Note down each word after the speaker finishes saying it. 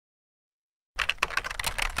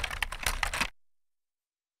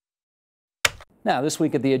Now, this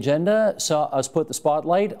week at The Agenda saw us put the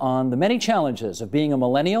spotlight on the many challenges of being a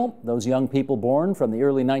millennial, those young people born from the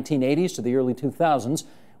early 1980s to the early 2000s.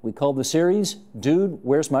 We called the series, Dude,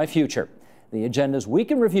 Where's My Future? The Agenda's Week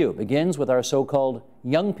in Review begins with our so-called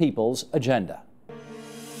Young People's Agenda.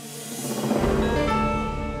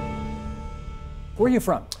 Where are you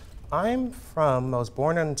from? I was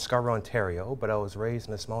born in Scarborough, Ontario, but I was raised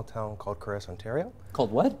in a small town called Curtis, Ontario.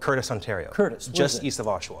 Called what? Curtis, Ontario. Curtis. Just east of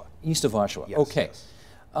Oshawa. East of Oshawa. Yes, okay.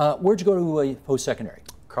 Yes. Where'd you go to post-secondary?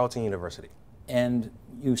 Carleton University. And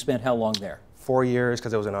you spent how long there? 4 years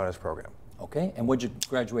because it was an honors program. Okay. And what'd you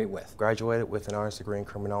graduate with? Graduated with an honors degree in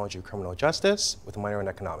criminology and criminal justice with a minor in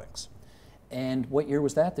economics. And what year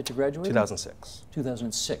was that you graduated? 2006.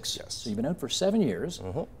 2006. Yes. So you've been out for 7 years.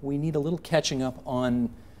 We need a little catching up on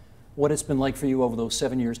what it's been like for you over those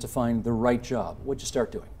 7 years to find the right job. What'd you start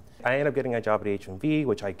doing? I ended up getting a job at HMV,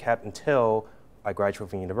 which I kept until I graduated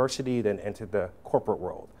from university, then entered the corporate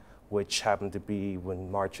world, which happened to be in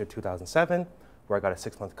March of 2007, where I got a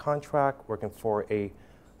 6-month contract working for a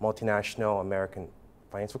multinational American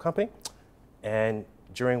financial company, and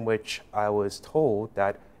during which I was told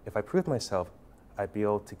that if I proved myself, I'd be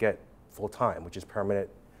able to get full-time, which is permanent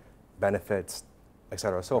benefits, et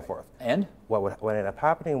cetera, so forth. And? What ended up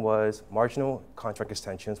happening was marginal contract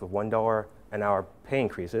extensions with $1 an hour pay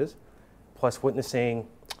increases, plus witnessing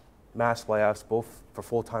mass layoffs both for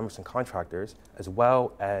full-timers and contractors, as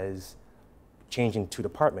well as changing two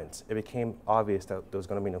departments. It became obvious that there was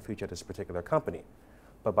going to be no future at this particular company.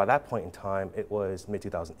 But by that point in time, it was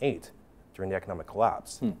mid-2008, during the economic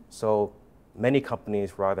collapse. So many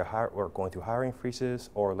companies were either were going through hiring freezes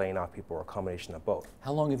or laying off people, or a combination of both.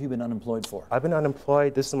 How long have you been unemployed for? I've been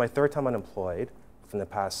unemployed. This is my 3rd time unemployed from the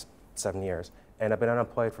past 7 years. And I've been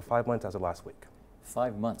unemployed for 5 months as of last week.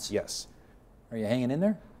 5 months? Yes. Are you hanging in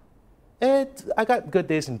there? I got good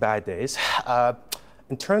days and bad days.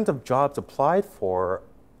 In terms of jobs applied for,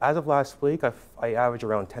 as of last week, I average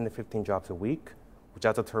around 10 to 15 jobs a week, which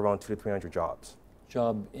adds up to around 200 to 300 jobs.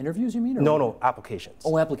 Job interviews, you mean? Or No, applications.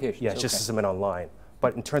 Oh, applications. Yeah, just to submit online.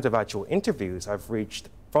 But in terms of actual interviews, I've reached,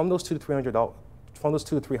 from those 200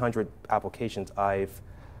 to 300 applications, I've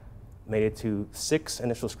made it to 6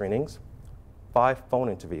 initial screenings, 5 phone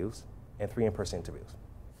interviews, and 3 in-person interviews.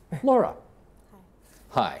 Laura.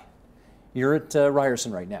 Hi. You're at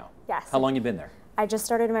Ryerson right now. Yes. How long you been there? I just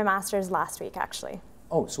started my master's last week, actually.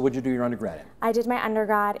 Oh, so what'd you do your undergrad in? I did my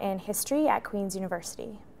undergrad in history at Queen's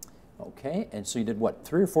University. Okay, and so you did what,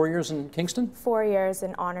 3 or 4 years in Kingston? 4 years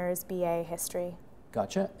in honors BA history.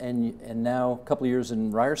 Gotcha. And now a couple of years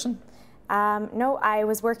in Ryerson? No, I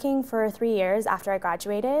was working for 3 years after I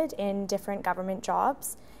graduated in different government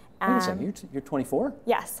jobs. Wait a second, you're 24?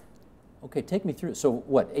 Yes. Okay, take me through. So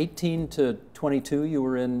what, 18 to 22 you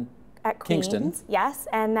were in at Kingston? Queen's, yes,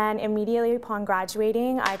 and then immediately upon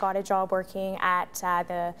graduating, I got a job working at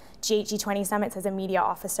the GHG20 Summits as a media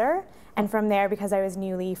officer. And from there, because I was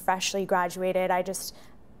freshly graduated, I just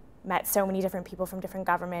met so many different people from different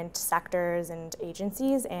government sectors and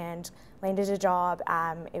agencies, and landed a job.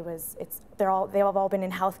 They've all been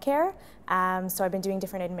in healthcare. So I've been doing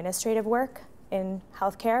different administrative work in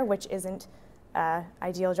healthcare, which isn't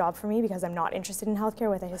ideal job for me because I'm not interested in healthcare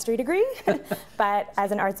with a history degree. But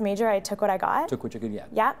as an arts major, I took what I got. Took what you could get.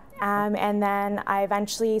 Yeah. And then I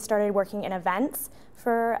eventually started working in events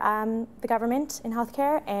for the government in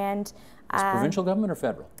healthcare. And provincial government or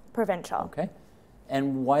federal? Provincial. Okay.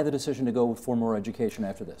 And why the decision to go for more education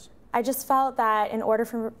after this? I just felt that in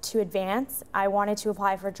order to advance, I wanted to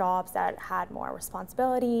apply for jobs that had more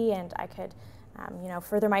responsibility and I could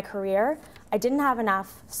further my career. I didn't have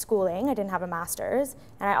enough schooling, I didn't have a master's,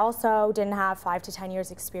 and I also didn't have 5 to 10 years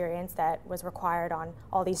experience that was required on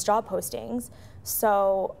all these job postings.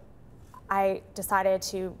 So I decided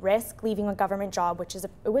to risk leaving a government job, which it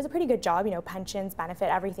was a pretty good job, pensions, benefit,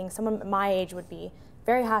 everything. Someone my age would be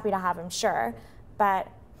very happy to have, I'm sure, but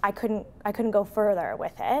I couldn't go further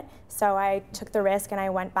with it. So I took the risk and I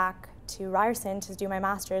went back to Ryerson to do my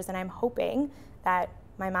master's, and I'm hoping that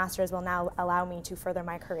my master's will now allow me to further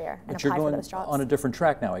my career and apply for those jobs. But you're going on a different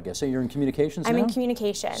track now, I guess. So you're in communications now? I'm in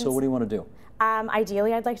communications. So what do you want to do?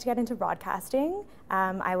 Ideally, I'd like to get into broadcasting.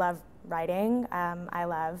 I love writing. I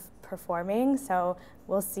love performing. So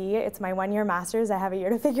we'll see. It's my 1-year master's. I have a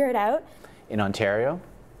year to figure it out. In Ontario,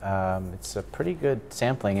 it's a pretty good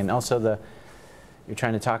sampling. And also you're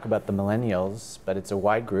trying to talk about the millennials, but it's a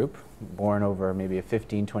wide group born over maybe a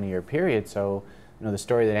 15, 20-year period. So, the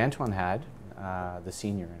story that Antoine had, the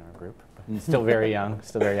senior in our group, but still very young,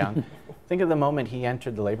 Think of the moment he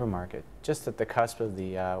entered the labor market, just at the cusp of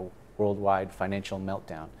the worldwide financial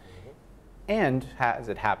meltdown. And as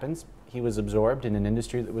it happens, he was absorbed in an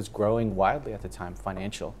industry that was growing wildly at the time,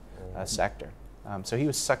 financial sector. So he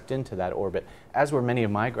was sucked into that orbit, as were many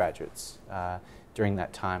of my graduates during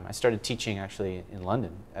that time. I started teaching actually in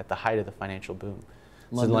London at the height of the financial boom.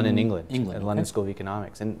 London, England, at London School of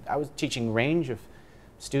Economics. And I was teaching a range of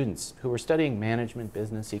students who were studying management,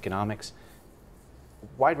 business, economics,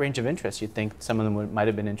 wide range of interests. You'd think some of them might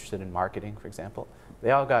have been interested in marketing, for example.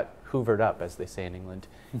 They all got hoovered up, as they say in England,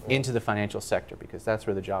 into the financial sector because that's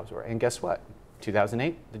where the jobs were. And guess what?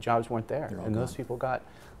 2008, the jobs weren't there, and those people got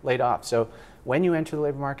laid off. So when you enter the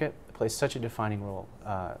labor market, it plays such a defining role,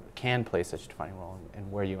 can play such a defining role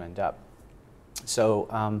in where you end up.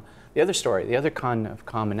 So the other story, the other kind of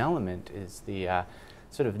common element is the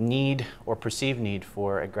sort of need or perceived need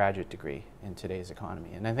for a graduate degree in today's economy.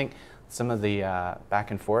 And I think some of the back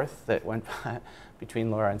and forth that went between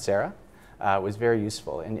Laura and Sarah was very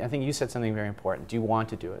useful. And I think you said something very important. Do you want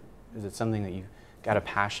to do it? Is it something that you've got a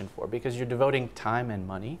passion for? Because you're devoting time and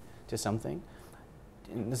money to something.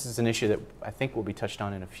 And this is an issue that I think will be touched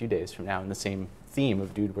on in a few days from now in the same theme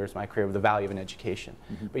of Dude, Where's My Career, with the value of an education.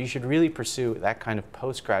 But you should really pursue that kind of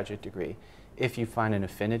postgraduate degree if you find an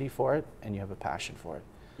affinity for it and you have a passion for it.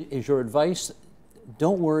 Is your advice,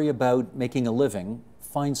 don't worry about making a living,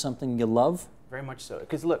 find something you love? Very much so.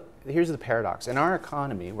 Because look, here's the paradox. In our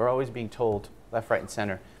economy, we're always being told, left, right, and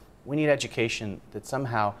center, we need education that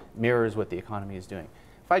somehow mirrors what the economy is doing.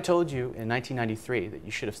 If I told you in 1993 that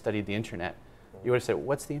you should have studied the internet, you would have said,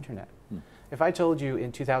 what's the internet? If I told you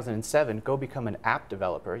in 2007, go become an app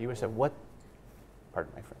developer, you would have said, what?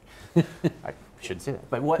 Pardon my French. I shouldn't say that.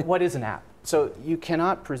 But what is an app? So you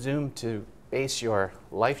cannot presume to base your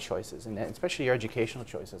life choices, and especially your educational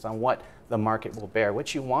choices, on what the market will bear.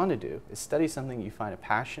 What you want to do is study something you find a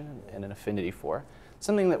passion and an affinity for,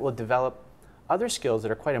 something that will develop other skills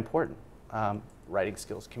that are quite important, writing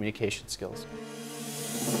skills, communication skills.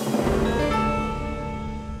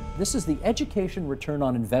 This is the Education Return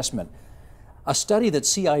on Investment, a study that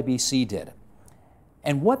CIBC did.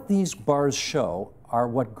 And what these bars show are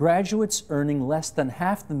what graduates earning less than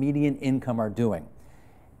half the median income are doing.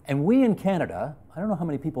 And we in Canada, I don't know how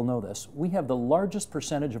many people know this, we have the largest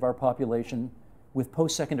percentage of our population with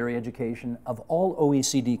post-secondary education of all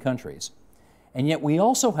OECD countries. And yet we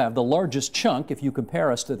also have the largest chunk, if you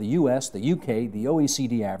compare us to the US, the UK, the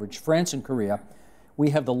OECD average, France and Korea,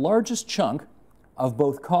 we have the largest chunk of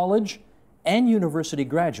both college and university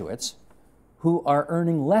graduates who are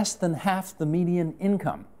earning less than half the median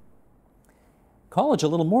income. College a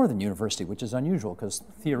little more than university, which is unusual because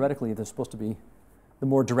theoretically there's supposed to be the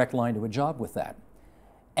more direct line to a job with that.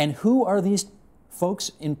 And who are these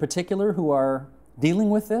folks in particular who are dealing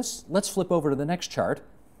with this? Let's flip over to the next chart,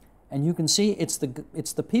 and you can see it's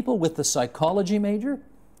the people with the psychology major,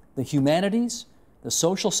 the humanities, the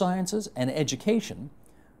social sciences, and education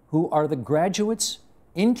who are the graduates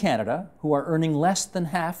in Canada who are earning less than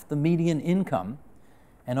half the median income.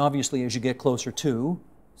 And obviously, as you get closer to,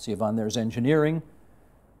 Siobhan, there's engineering,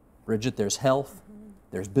 Bridget, there's health,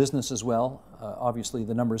 there's business as well. Obviously,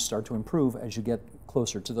 the numbers start to improve as you get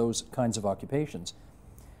closer to those kinds of occupations.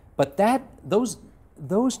 But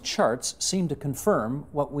those charts seem to confirm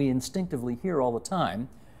what we instinctively hear all the time,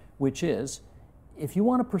 which is, if you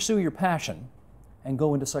want to pursue your passion and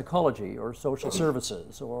go into psychology or social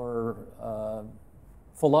services or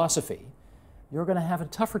philosophy, you're going to have a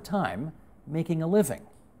tougher time making a living.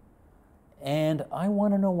 And I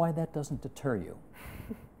want to know why that doesn't deter you.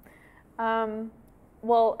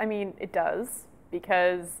 Well, I mean, it does,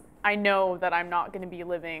 because I know that I'm not going to be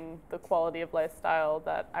living the quality of lifestyle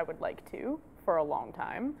that I would like to for a long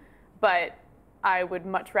time. But I would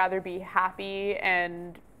much rather be happy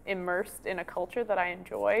and immersed in a culture that I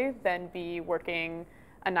enjoy than be working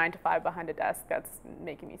a 9-to-5 behind a desk that's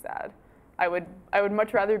making me sad. I would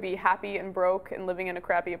much rather be happy and broke and living in a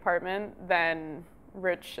crappy apartment than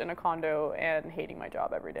rich in a condo and hating my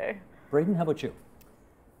job every day. Braden, how about you?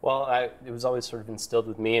 Well, it was always sort of instilled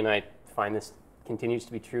with me, and I find this continues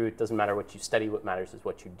to be true. It doesn't matter what you study, what matters is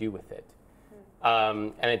what you do with it.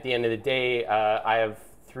 And at the end of the day, I have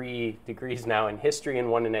 3 degrees now in history and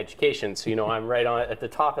 1 in education. So, you know, I'm right on at the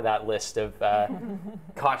top of that list of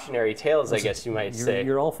cautionary tales, I guess you might say.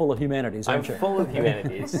 You're all full of humanities, aren't you? I'm full of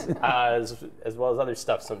humanities, as well as other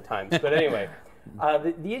stuff sometimes. But anyway,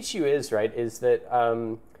 the issue is, right, is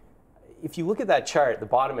that if you look at that chart, the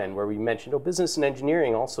bottom end where we mentioned, business and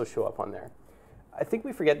engineering also show up on there. I think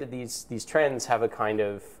we forget that these trends have a kind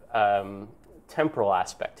of temporal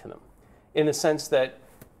aspect to them, in the sense that,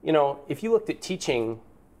 you know, if you looked at teaching,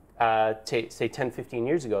 say 10, 15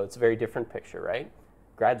 years ago, it's a very different picture, right?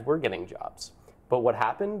 Grads were getting jobs. But what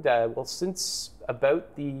happened? Well, since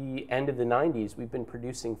about the end of the 90s, we've been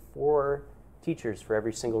producing 4 teachers for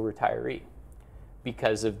every single retiree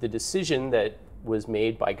because of the decision that was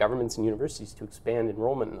made by governments and universities to expand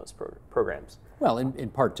enrollment in those programs. Well, in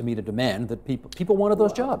part to meet a demand that people wanted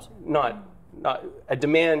those jobs. Not a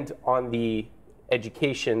demand on the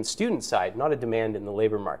education student side, not a demand in the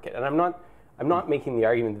labor market. And I'm not making the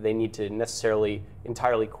argument that they need to necessarily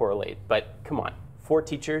entirely correlate, but come on, 4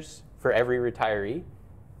 teachers for every retiree,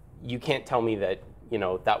 you can't tell me that, you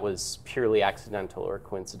know, that was purely accidental or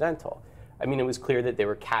coincidental. I mean, it was clear that they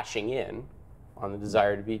were cashing in on the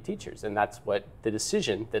desire to be teachers, and that's what the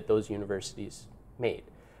decision that those universities made.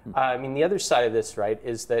 I mean, the other side of this, right,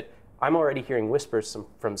 is that I'm already hearing whispers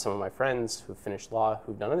from some of my friends who've finished law,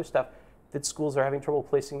 who've done other stuff, that schools are having trouble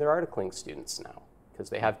placing their articling students now because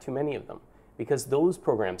they have too many of them. Because those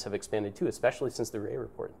programs have expanded too, especially since the Ray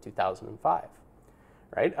Report in 2005,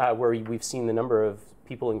 right? Where we've seen the number of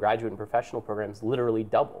people in graduate and professional programs literally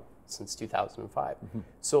double since 2005.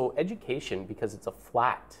 So education, because it's a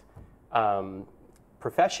flat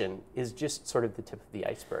profession, is just sort of the tip of the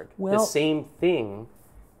iceberg. Well, the same thing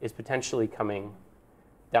is potentially coming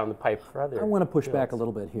down the pipe for other I want to push fields. back a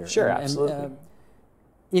little bit here. Sure, absolutely.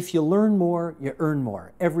 If you learn more, you earn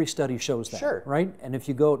more. Every study shows that, Sure. right? And if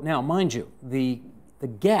you go, now mind you, the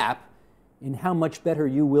gap in how much better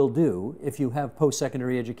you will do if you have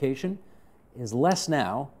post-secondary education is less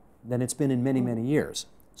now than it's been in many, many years.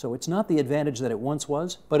 So it's not the advantage that it once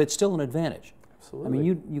was, but it's still an advantage. Absolutely. I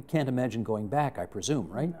mean, you can't imagine going back, I presume,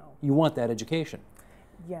 right? No. You want that education.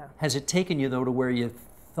 Yeah. Has it taken you, though, to where you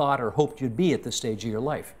thought or hoped you'd be at this stage of your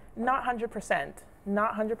life? Not 100%.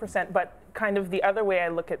 Not 100%, but kind of the other way I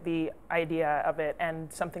look at the idea of it,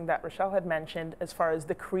 and something that Rochelle had mentioned as far as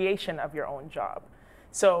the creation of your own job.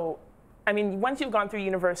 So, I mean, once you've gone through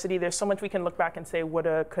university, there's so much we can look back and say,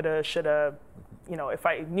 woulda, coulda, shoulda. You know, if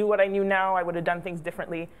I knew what I knew now, I would have done things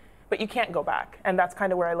differently. But you can't go back, and that's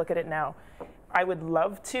kind of where I look at it now. I would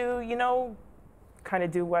love to, you know, kind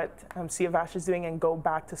of do what Siavash is doing and go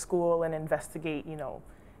back to school and investigate, you know,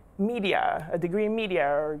 media, a degree in media,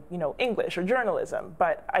 or, you know, English or journalism,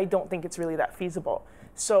 but I don't think it's really that feasible.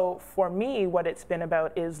 So for me, what it's been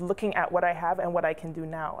about is looking at what I have and what I can do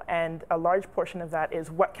now. And a large portion of that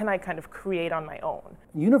is what can I kind of create on my own.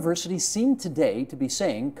 Universities seem today to be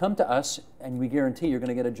saying, come to us and we guarantee you're going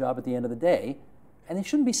to get a job at the end of the day. And they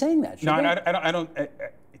shouldn't be saying that, should they?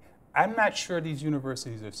 I'm not sure these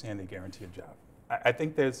universities are saying they guarantee a job. I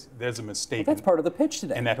think there's a mistake. But that's part of the pitch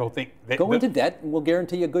today. And that whole thing. Go into debt and we'll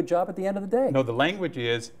guarantee you a good job at the end of the day. No, the language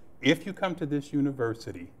is, if you come to this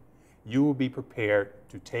university, you will be prepared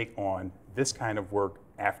to take on this kind of work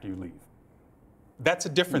after you leave. That's a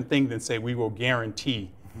different thing than say we will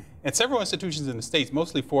guarantee. And several institutions in the States,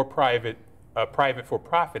 mostly for-profit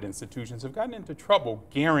institutions, have gotten into trouble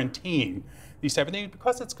guaranteeing these type of things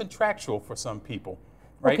because it's contractual for some people.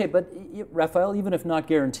 Right? Okay, but Raphael, even if not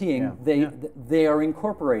guaranteeing, they are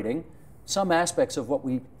incorporating some aspects of what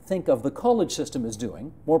we think of the college system as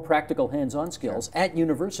doing, more practical hands-on skills at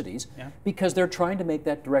universities, because they're trying to make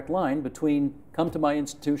that direct line between come to my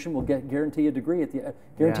institution, we'll guarantee a degree at the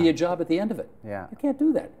guarantee a job at the end of it. Yeah. You can't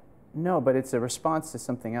do that. No, but it's a response to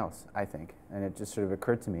something else, I think, and it just sort of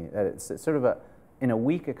occurred to me that it's sort of in a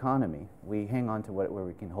weak economy, we hang on to where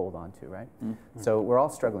we can hold on to, right? Mm-hmm. So we're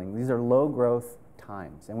all struggling. These are low growth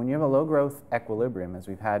times, and when you have a low growth equilibrium, as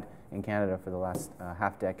we've had in Canada for the last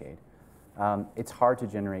half decade, it's hard to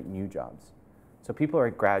generate new jobs. So people are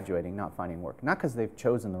graduating, not finding work, not because they've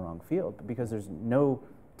chosen the wrong field, but because there's no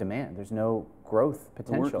demand, there's no growth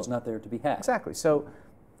potential. The work is not there to be had. Exactly. So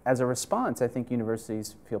as a response, I think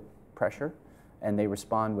universities feel pressure, and they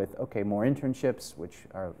respond with, okay, more internships, which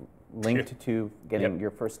are linked to getting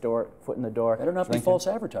your first foot in the door. Better not be false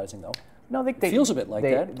advertising, though. No, it feels a bit like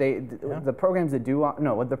that. The programs that do,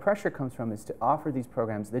 no, what the pressure comes from is to offer these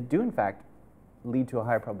programs that do, in fact, lead to a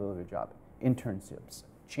higher probability of a job. Internships,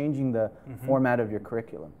 changing the format of your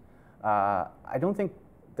curriculum. I don't think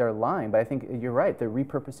they're lying, but I think you're right. They're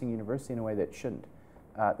repurposing university in a way that shouldn't.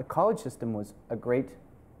 The college system was a great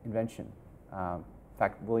invention. In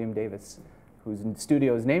fact, William Davis, whose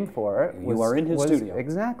studio is named for, you are in his studio.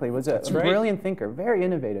 Exactly, was a brilliant thinker, very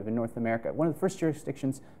innovative in North America. One of the first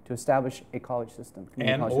jurisdictions to establish a college system.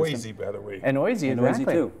 And OISE, by the way. And OISE,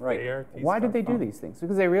 exactly. OISE too, right. Why did they do these things?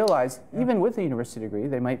 Because they realized, even with a university degree,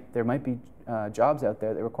 there might be jobs out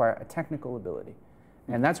there that require a technical ability.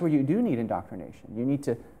 And that's where you do need indoctrination. You need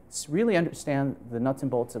to really understand the nuts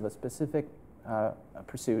and bolts of a specific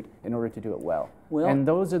pursuit in order to do it well. And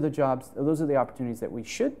those are the jobs, those are the opportunities that we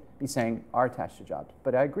should be saying are attached to jobs.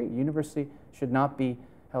 But I agree, university should not be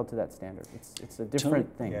held to that standard. It's a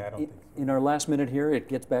different thing. Yeah, I don't think so. In our last minute here, it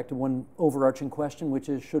gets back to one overarching question, which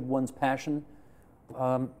is, should one's passion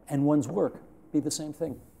and one's work be the same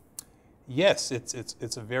thing? Yes,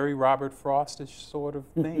 it's a very Robert Frostish sort of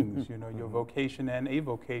thing. You know, your vocation and a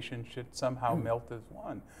vocation should somehow melt as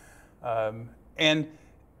one. And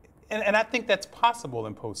I think that's possible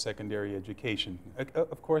in post-secondary education.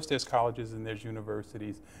 Of course, there's colleges and there's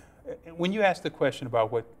universities. When you ask the question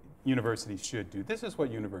about what universities should do, this is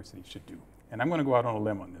what universities should do. And I'm going to go out on a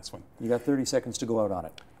limb on this one. You got 30 seconds to go out on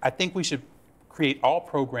it. I think we should create all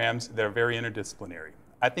programs that are very interdisciplinary.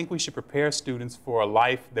 I think we should prepare students for a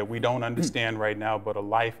life that we don't understand right now, but a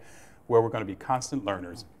life where we're going to be constant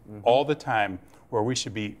learners all the time, where we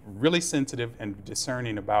should be really sensitive and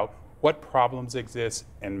discerning about what problems exist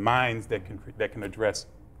and minds that can address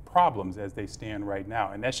problems as they stand right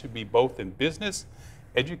now. And that should be both in business,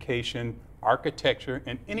 education, architecture,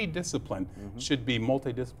 and any discipline should be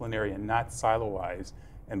multidisciplinary and not siloized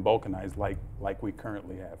and balkanized like we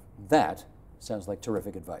currently have. That sounds like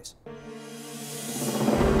terrific advice.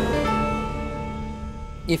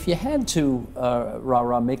 If you had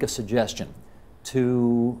to, make a suggestion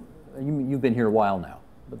to, you've been here a while now,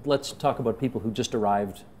 but let's talk about people who just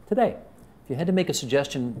arrived today. If you had to make a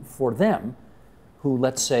suggestion for them, who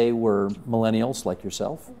let's say were millennials like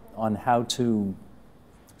yourself, on how to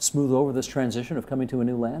smooth over this transition of coming to a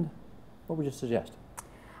new land, what would you suggest?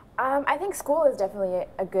 I think school is definitely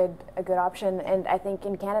a good option, and I think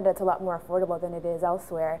in Canada it's a lot more affordable than it is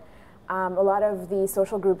elsewhere. A lot of the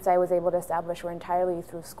social groups I was able to establish were entirely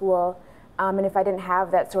through school, and if I didn't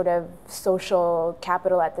have that sort of social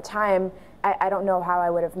capital at the time, I don't know how I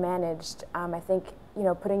would have managed. I think, you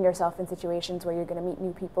know, putting yourself in situations where you're going to meet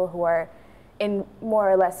new people who are in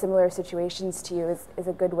more or less similar situations to you is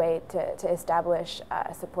a good way to establish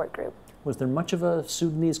a support group. Was there much of a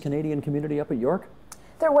Sudanese Canadian community up at York?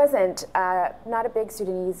 There wasn't. Not a big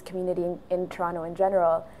Sudanese community in Toronto in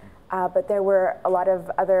general, but there were a lot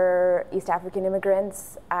of other East African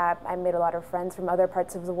immigrants. I made a lot of friends from other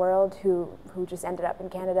parts of the world who just ended up in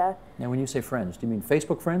Canada. Now, when you say friends, do you mean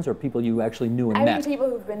Facebook friends or people you actually knew and met? met? I mean people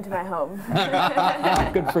who've been to my home.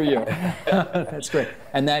 Good for you. That's great.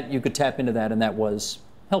 And that you could tap into that, and that was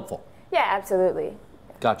helpful. Yeah, absolutely.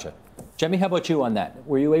 Gotcha. Jemmy, how about you on that?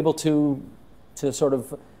 Were you able to sort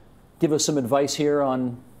of give us some advice here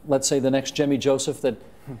on, let's say, the next Jemmy Joseph that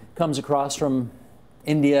comes across from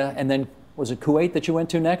India, and then, was it Kuwait that you went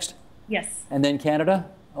to next? Yes. And then Canada?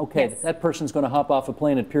 Okay, yes. That person's going to hop off a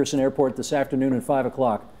plane at Pearson Airport this afternoon at 5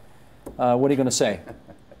 o'clock. What are you going to say?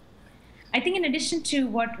 I think in addition to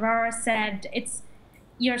what Rara said, it's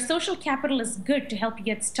your social capital is good to help you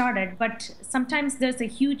get started, but sometimes there's a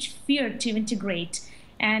huge fear to integrate.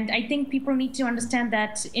 And I think people need to understand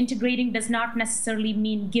that integrating does not necessarily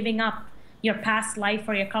mean giving up your past life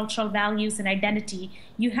or your cultural values and identity.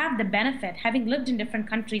 You have the benefit. Having lived in different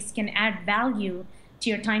countries can add value to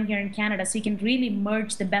your time here in Canada, so you can really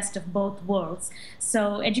merge the best of both worlds.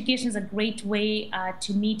 So education is a great way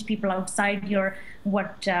to meet people outside your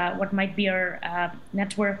what might be your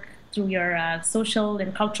network through your social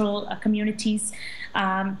and cultural communities.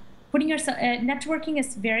 Putting yourself networking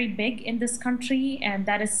is very big in this country, and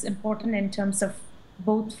that is important in terms of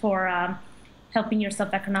both for helping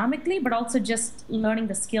yourself economically, but also just learning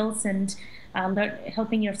the skills and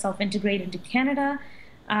helping yourself integrate into Canada.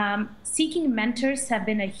 Seeking mentors have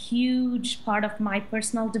been a huge part of my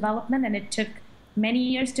personal development, and it took many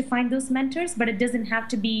years to find those mentors, but it doesn't have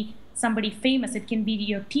to be somebody famous. It can be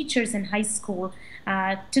your teachers in high school.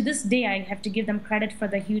 To this day, I have to give them credit for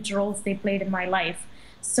the huge roles they played in my life.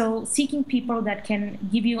 So seeking people that can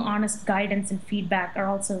give you honest guidance and feedback are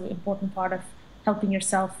also an important part of helping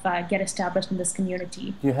yourself get established in this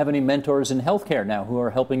community. Do you have any mentors in healthcare now who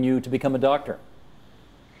are helping you to become a doctor?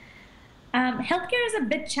 Healthcare is a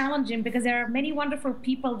bit challenging because there are many wonderful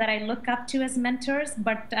people that I look up to as mentors,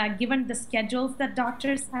 but given the schedules that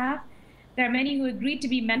doctors have, there are many who agree to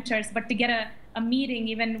be mentors, but to get a meeting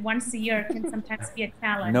even once a year can sometimes be a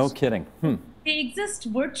challenge. No kidding. They exist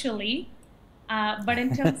virtually, but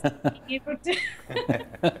in terms of being able to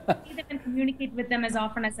see them and communicate with them as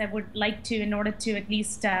often as I would like to in order to at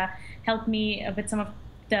least help me with some of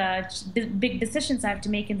the big decisions I have to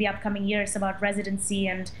make in the upcoming years about residency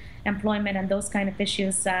and employment and those kind of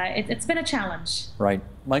issues, it's been a challenge. Right.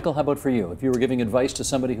 Michael, how about for you? If you were giving advice to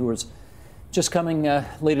somebody who was just coming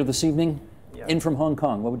later this evening in from Hong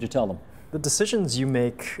Kong, what would you tell them? The decisions you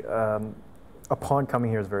make upon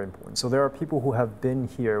coming here is very important. So there are people who have been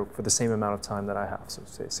here for the same amount of time that I have, so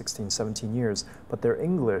say 16, 17 years, but their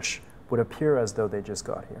English would appear as though they just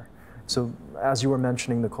got here. So as you were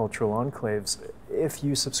mentioning the cultural enclaves, if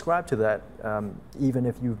you subscribe to that, even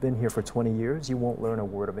if you've been here for 20 years, you won't learn a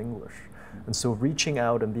word of English. And so reaching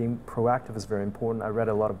out and being proactive is very important. I read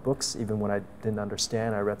a lot of books, even when I didn't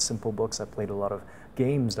understand. I read simple books. I played a lot of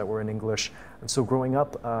games that were in English. And so growing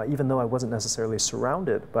up, even though I wasn't necessarily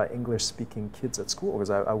surrounded by English-speaking kids at school, because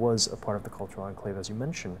I was a part of the cultural enclave, as you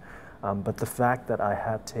mentioned, but the fact that I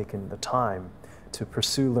had taken the time to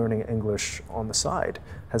pursue learning English on the side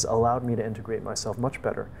has allowed me to integrate myself much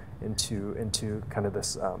better into kind of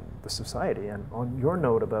this the society. And on your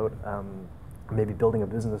note about maybe building a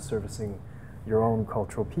business servicing your own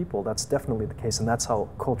cultural people, that's definitely the case, and that's how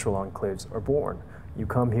cultural enclaves are born. You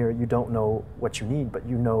come here, you don't know what you need, but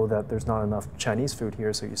you know that there's not enough Chinese food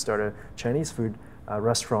here, so you start a Chinese food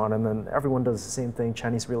restaurant, and then everyone does the same thing.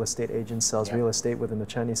 Chinese real estate agent sells real estate within the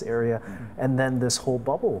Chinese area, and then this whole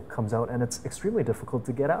bubble comes out, and it's extremely difficult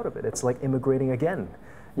to get out of it. It's like immigrating again.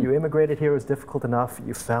 You immigrated here, it was difficult enough,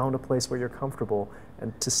 you found a place where you're comfortable,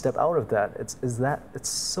 and to step out of that, it's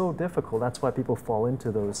so difficult. That's why people fall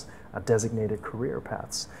into those designated career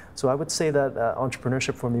paths. So I would say that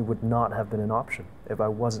entrepreneurship for me would not have been an option if I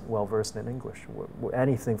wasn't well versed in English.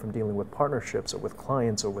 Anything from dealing with partnerships or with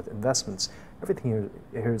clients or with investments, everything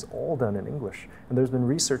here is all done in English. And there's been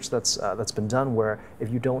research that's been done where if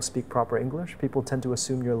you don't speak proper English, people tend to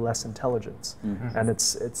assume you're less intelligent. And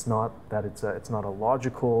it's not that it's not a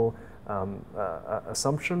logical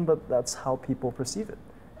assumption, but that's how people perceive it.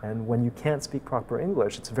 And when you can't speak proper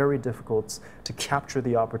English, it's very difficult to capture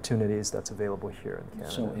the opportunities that's available here in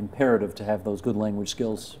Canada. So imperative to have those good language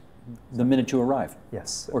skills the minute you arrive.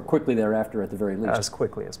 Yes. Or quickly thereafter at the very least. As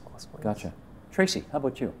quickly as possible. Gotcha. Tracy, how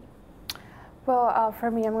about you? Well, for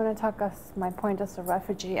me, I'm going to talk as my point as a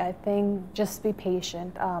refugee. I think just be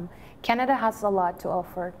patient. Canada has a lot to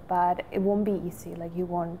offer, but it won't be easy. Like, you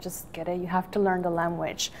won't just get it. You have to learn the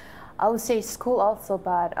language. I would say school also,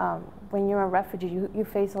 but when you're a refugee, you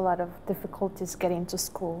face a lot of difficulties getting to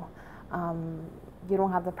school. You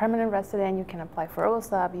don't have the permanent resident, you can apply for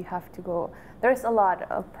OSAP, you have to go. There's a lot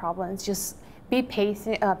of problems. Just be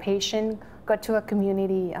patient, go to a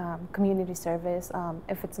community service.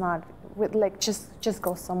 If it's not, just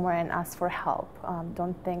go somewhere and ask for help.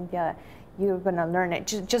 Don't think that you're gonna learn it.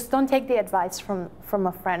 Just don't take the advice from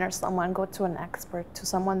a friend or someone. Go to an expert, to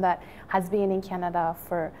someone that has been in Canada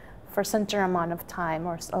for a certain amount of time,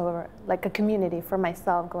 or like a community. For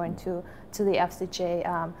myself, going to the FCJ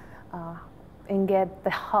and get the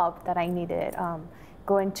help that I needed.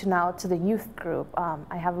 Going to the youth group,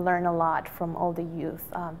 I have learned a lot from all the youth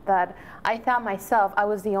that I thought myself I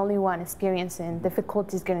was the only one experiencing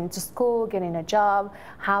difficulties getting to school, getting a job,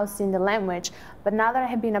 housing, the language. But now that I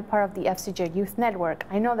have been a part of the FCJ Youth Network,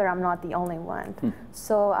 I know that I'm not the only one.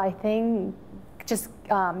 So I think just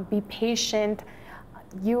be patient.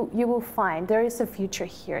 You will find there is a future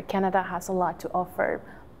here. Canada has a lot to offer,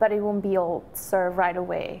 but it won't be all served right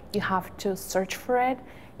away. You have to search for it.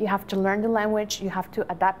 You have to learn the language. You have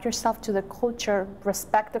to adapt yourself to the culture,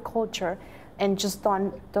 respect the culture, and just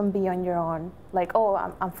don't be on your own. Like, oh,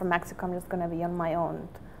 I'm from Mexico, I'm just gonna be on my own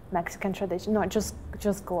Mexican tradition. No, just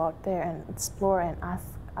go out there and explore and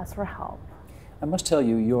ask for help. I must tell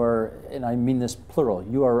you, and I mean this plural,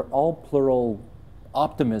 you are all plural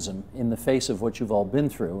optimism in the face of what you've all been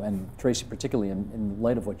through, and Tracy particularly in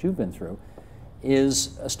light of what you've been through,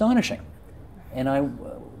 is astonishing. And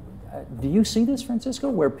do you see this, Francisco,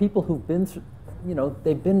 where people who've been through,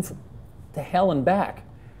 they've been to hell and back,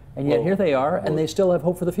 and yet here they are, and they still have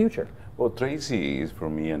hope for the future? Well, Tracy is for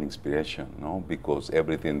me an inspiration, because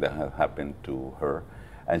everything that has happened to her,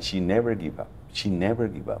 and she never give up. She never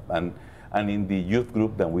give up. And in the youth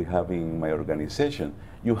group that we have in my organization,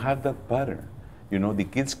 you have that pattern. The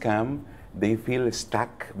kids come, they feel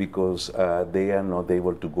stuck because they are not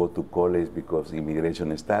able to go to college because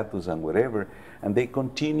immigration status and whatever, and they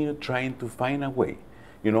continue trying to find a way.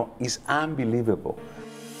 It's unbelievable.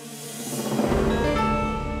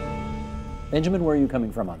 Benjamin, where are you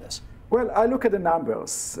coming from on this? Well, I look at the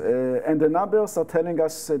numbers, and the numbers are telling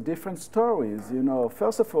us different stories.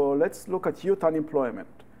 First of all, let's look at youth unemployment.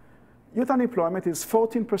 Youth unemployment is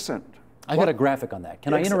 14%. I got a graphic on that.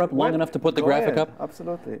 Can I interrupt long enough to put the graphic up?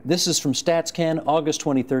 Absolutely. This is from StatsCan, August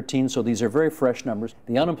 2013, so these are very fresh numbers.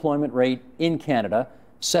 The unemployment rate in Canada,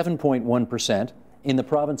 7.1%. In the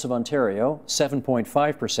province of Ontario,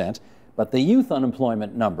 7.5%. But the youth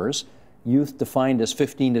unemployment numbers, youth defined as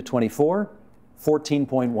 15 to 24,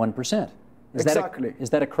 14.1%. Exactly.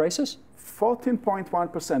 Is that a crisis?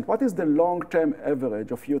 14.1%. What is the long-term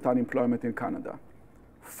average of youth unemployment in Canada?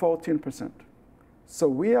 14%. So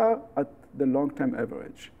we are at the long-term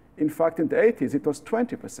average. In fact, in the 80s, it was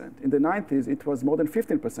 20%. In the 90s, it was more than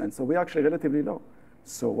 15%. So we're actually relatively low.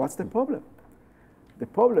 So what's the problem? The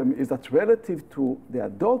problem is that relative to the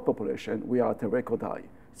adult population, we are at a record high.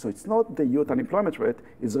 So it's not the youth unemployment rate,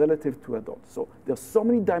 it's relative to adults. So there's so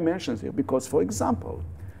many dimensions here because, for example,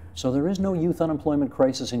 so there is no youth unemployment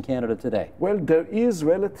crisis in Canada today? Well, there is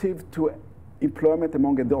relative to employment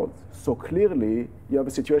among adults. So clearly, you have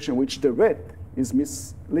a situation in which the rate is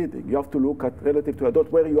misleading. You have to look at relative to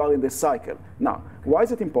adult, where you are in the cycle. Now, why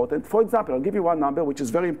is it important? For example, I'll give you one number, which is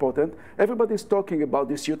very important. Everybody's talking about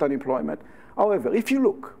this youth unemployment. However, if you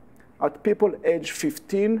look at people aged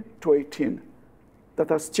 15 to 18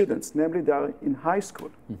 that are students, namely they are in high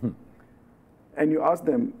school, and you ask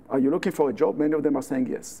them, are you looking for a job? Many of them are saying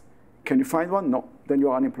yes. Can you find one? No. Then you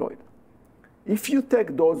are unemployed. If you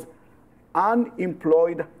take those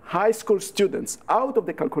unemployed high school students out of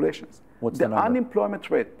the calculations, the unemployment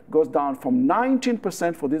rate goes down from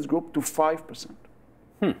 19% for this group to 5%.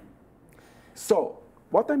 So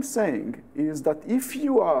what I'm saying is that if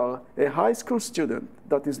you are a high school student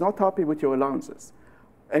that is not happy with your allowances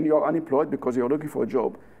and you're unemployed because you're looking for a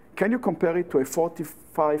job, can you compare it to a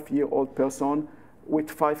 45-year-old person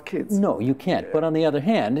with 5 kids? No, you can't. But on the other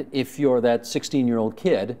hand, if you're that 16-year-old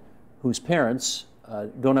kid whose parents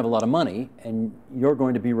don't have a lot of money and you're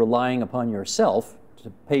going to be relying upon yourself to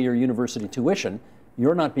pay your university tuition,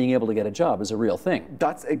 you're not being able to get a job is a real thing.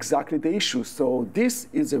 That's exactly the issue. So this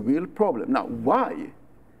is a real problem. Now, why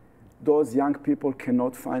those young people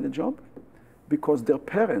cannot find a job? Because their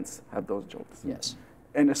parents have those jobs. Yes.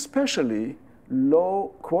 And especially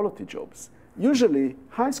low quality jobs. Usually,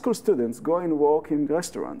 high school students go and work in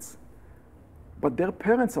restaurants, but their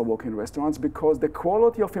parents are working in restaurants because the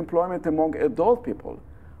quality of employment among adult people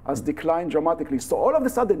has declined dramatically. So all of a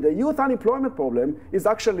sudden, the youth unemployment problem is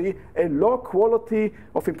actually a low quality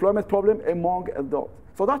of employment problem among adults.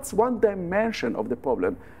 So that's one dimension of the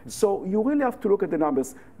problem. So you really have to look at the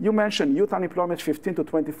numbers. You mentioned youth unemployment 15 to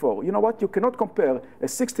 24. You know what? You cannot compare a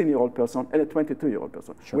 16-year-old person and a 22-year-old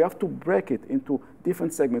person. Sure. We have to break it into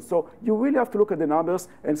different segments. So you really have to look at the numbers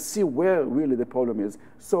and see where really the problem is.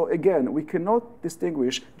 So again, we cannot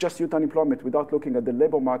distinguish just youth unemployment without looking at the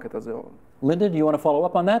labor market as a whole. Linda, do you want to follow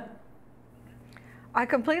up on that? I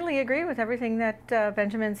completely agree with everything that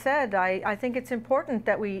Benjamin said. I think it's important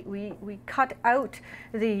that we cut out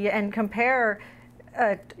and compare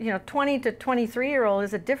 20 to 23-year-old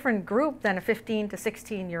is a different group than a 15 to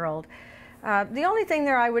 16-year-old. The only thing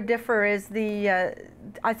there I would differ is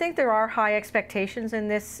I think there are high expectations in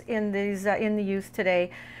the youth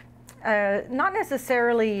today. Not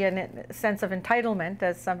necessarily in a sense of entitlement,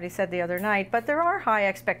 as somebody said the other night, but there are high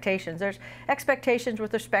expectations. There's expectations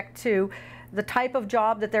with respect to the type of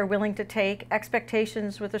job that they're willing to take,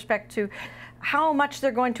 expectations with respect to how much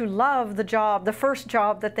they're going to love the job, the first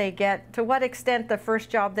job that they get, to what extent the first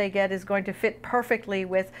job they get is going to fit perfectly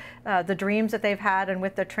with the dreams that they've had and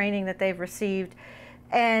with the training that they've received.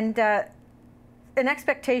 And an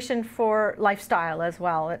expectation for lifestyle as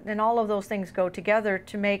well. And all of those things go together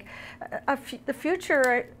to make the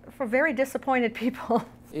future for very disappointed people.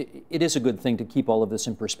 It is a good thing to keep all of this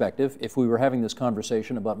in perspective. If we were having this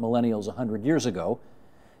conversation about millennials 100 years ago,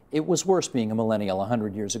 it was worse being a millennial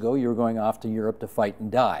 100 years ago. You were going off to Europe to fight and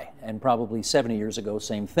die. And probably 70 years ago,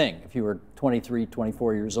 same thing. If you were 23,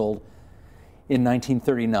 24 years old in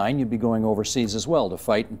 1939, you'd be going overseas as well to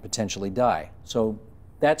fight and potentially die. So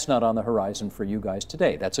that's not on the horizon for you guys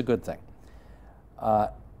today. That's a good thing.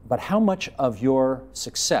 But how much of your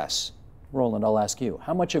success, Roland, I'll ask you,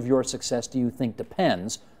 how much of your success do you think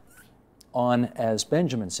depends on, as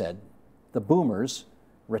Benjamin said, the boomers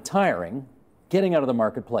retiring, getting out of the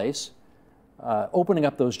marketplace, opening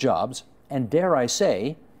up those jobs, and dare I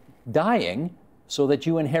say, dying so that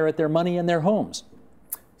you inherit their money and their homes?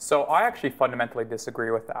 So I actually fundamentally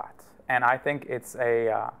disagree with that. And I think it's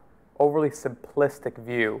a overly simplistic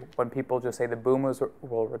view when people just say the boomers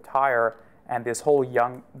will retire and these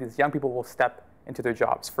young people will step into their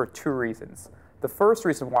jobs for 2 reasons. The first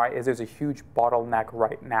reason why is there's a huge bottleneck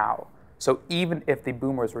right now. So even if the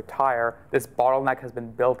boomers retire, this bottleneck has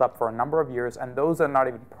been built up for a number of years, and those that are not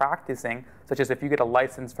even practicing, such as if you get a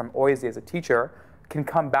license from OISE as a teacher, can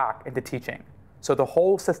come back into teaching. So the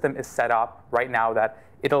whole system is set up right now that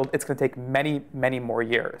it's going to take many, many more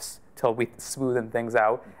years till we smoothen things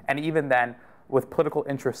out. And even then, with political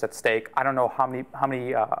interests at stake, I don't know how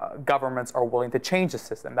many governments are willing to change the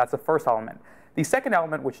system. That's the first element. The second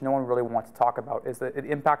element, which no one really wants to talk about, is the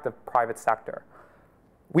impact of private sector.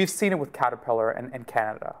 We've seen it with Caterpillar and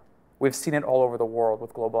Canada. We've seen it all over the world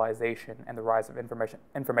with globalization and the rise of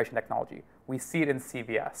information technology. We see it in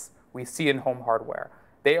CVS. We see it in home hardware.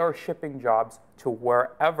 They are shipping jobs to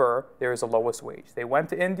wherever there is the lowest wage. They went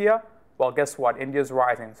to India. Well, guess what? India's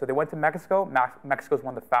rising. So they went to Mexico. Mexico is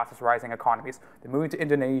one of the fastest rising economies. They're moving to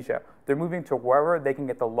Indonesia. They're moving to wherever they can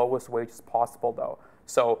get the lowest wages possible, though.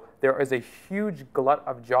 So there is a huge glut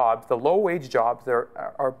of jobs. The low-wage jobs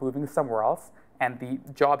are moving somewhere else, and the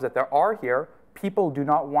jobs that there are here, people do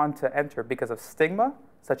not want to enter because of stigma,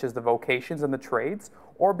 such as the vocations and the trades,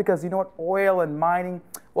 or because, you know what, oil and mining,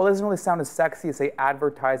 well, it doesn't really sound as sexy as, say,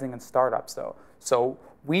 advertising and startups, though. So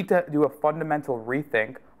we need to do a fundamental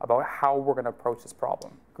rethink about how we're going to approach this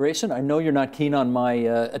problem. Grayson, I know you're not keen on my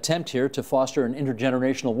attempt here to foster an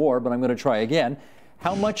intergenerational war, but I'm going to try again.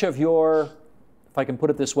 How much of your, if I can put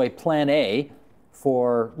it this way, plan A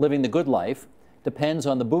for living the good life depends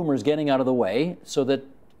on the boomers getting out of the way so that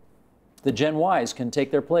the Gen Ys can take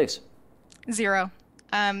their place? 0.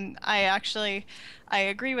 I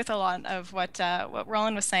agree with a lot of what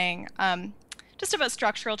Roland was saying, just about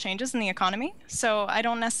structural changes in the economy. So I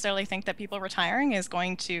don't necessarily think that people retiring is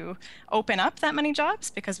going to open up that many jobs,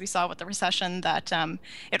 because we saw with the recession that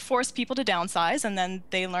it forced people to downsize, and then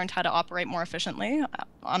they learned how to operate more efficiently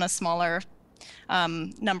on a smaller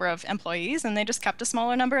number of employees, and they just kept a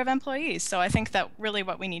smaller number of employees. So I think that really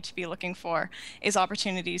what we need to be looking for is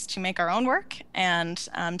opportunities to make our own work, and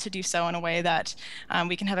to do so in a way that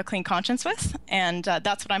we can have a clean conscience with, and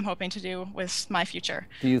that's what I'm hoping to do with my future.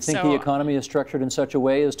 Do you think the economy is structured in such a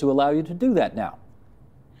way as to allow you to do that now?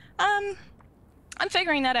 I'm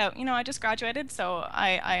figuring that out. You know, I just graduated, so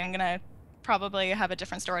I am going to probably have a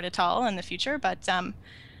different story to tell in the future, but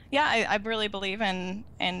yeah, I really believe in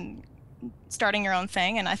starting your own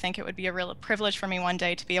thing, and I think it would be a real privilege for me one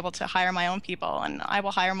day to be able to hire my own people, and I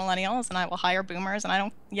will hire millennials, and I will hire boomers, and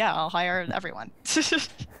I'll hire everyone.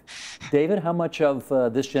 David, how much of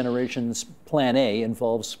this generation's plan A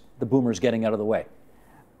involves the boomers getting out of the way?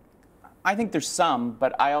 I think there's some,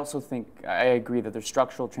 but I also think I agree that there's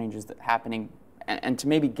structural changes that are happening, and to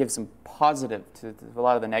maybe give some positive to a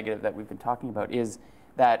lot of the negative that we've been talking about is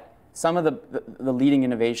that some of the leading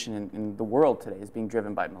innovation in the world today is being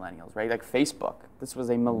driven by millennials, right? Like Facebook, this was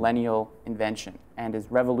a millennial invention and has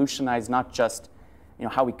revolutionized not just, you know,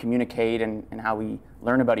 how we communicate and how we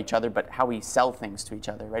learn about each other, but how we sell things to each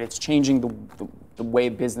other, right? It's changing the way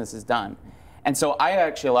business is done. And so I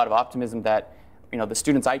actually have a lot of optimism that, you know, the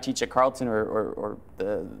students I teach at Carleton or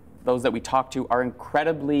those that we talk to are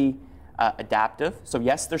incredibly adaptive. So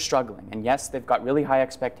yes, they're struggling, and yes, they've got really high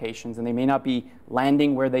expectations, and they may not be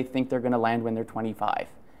landing where they think they're going to land when they're 25.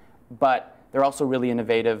 But they're also really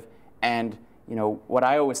innovative, and you know what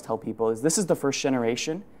I always tell people is this is the first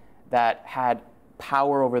generation that had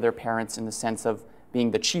power over their parents in the sense of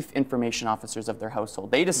being the chief information officers of their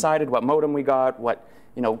household. They decided what modem we got, what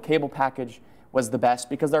cable package was the best,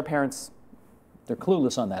 because their parents, they're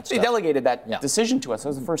clueless on that stuff. They delegated that decision to us. That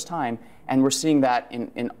was the first time, and we're seeing that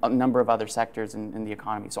in a number of other sectors in the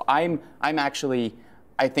economy. So I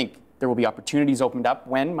think there will be opportunities opened up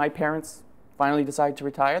when my parents finally decide to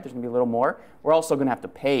retire. There's going to be a little more. We're also going to have to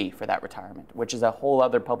pay for that retirement, which is a whole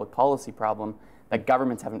other public policy problem that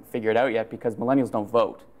governments haven't figured out yet, because millennials don't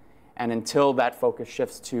vote. And until that focus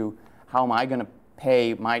shifts to how am I going to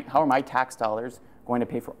pay how are my tax dollars going to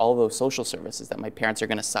pay for all those social services that my parents are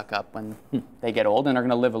going to suck up when they get old and are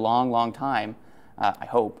going to live a long, long time, I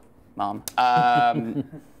hope, Mom.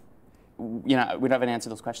 We haven't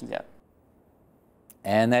answered those questions yet.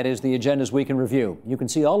 And that is the Agenda's Week in Review. You can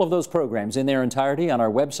see all of those programs in their entirety on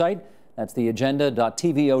our website. That's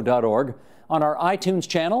theagenda.tvo.org, on our iTunes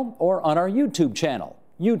channel, or on our YouTube channel,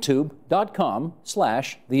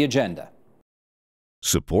 youtube.com/theagenda.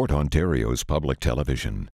 Support Ontario's public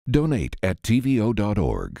television. Donate at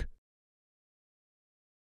tvo.org.